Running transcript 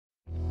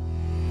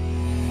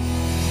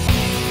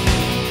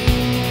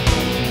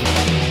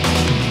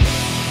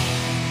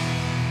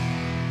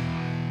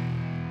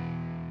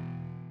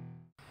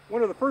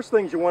first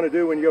things you want to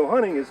do when you go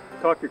hunting is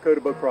cock your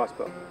Kodabow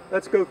crossbow.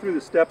 Let's go through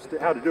the steps to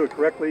how to do it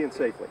correctly and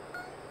safely.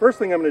 First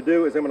thing I'm going to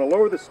do is I'm going to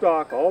lower the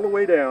stock all the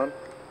way down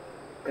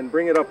and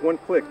bring it up one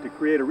click to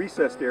create a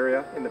recessed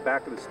area in the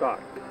back of the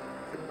stock.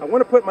 I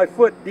want to put my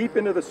foot deep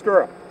into the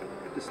stirrup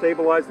to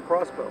stabilize the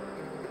crossbow.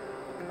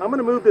 I'm going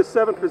to move this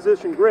 7th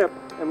position grip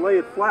and lay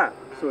it flat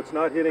so it's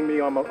not hitting me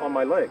on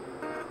my leg.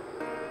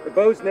 The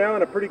bow's now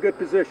in a pretty good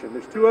position.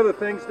 There's two other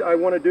things I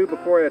want to do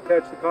before I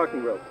attach the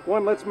cocking rope.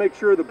 One, let's make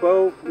sure the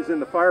bow is in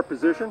the fire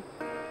position.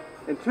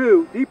 And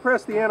two,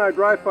 depress the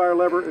anti-dry fire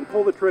lever and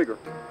pull the trigger.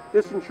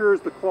 This ensures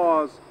the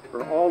claws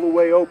are all the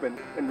way open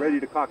and ready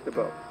to cock the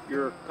bow.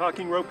 Your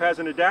cocking rope has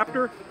an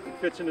adapter. It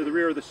fits into the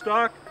rear of the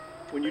stock.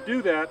 When you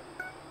do that,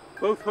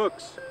 both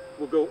hooks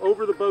will go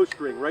over the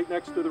bowstring right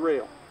next to the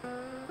rail.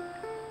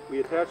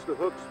 We attach the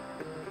hooks.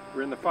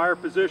 We're in the fire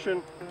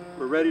position.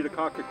 We're ready to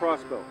cock the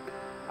crossbow.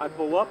 I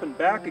pull up and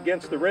back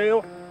against the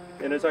rail,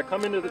 and as I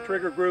come into the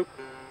trigger group,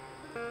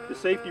 the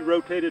safety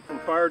rotated from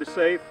fire to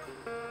safe.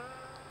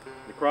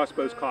 The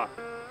crossbow's cocked.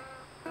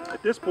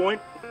 At this point,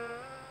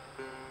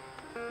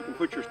 you can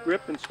put your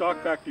grip and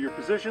stock back to your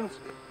positions.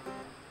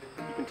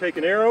 You can take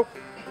an arrow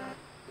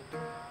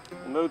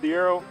and load the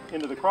arrow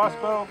into the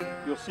crossbow.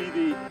 You'll see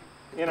the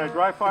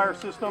anti-dry fire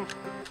system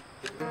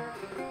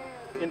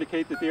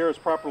indicate that the arrow is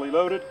properly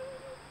loaded.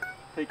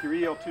 Take your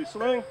EL2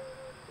 sling,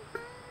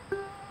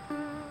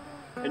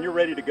 and you're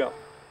ready to go.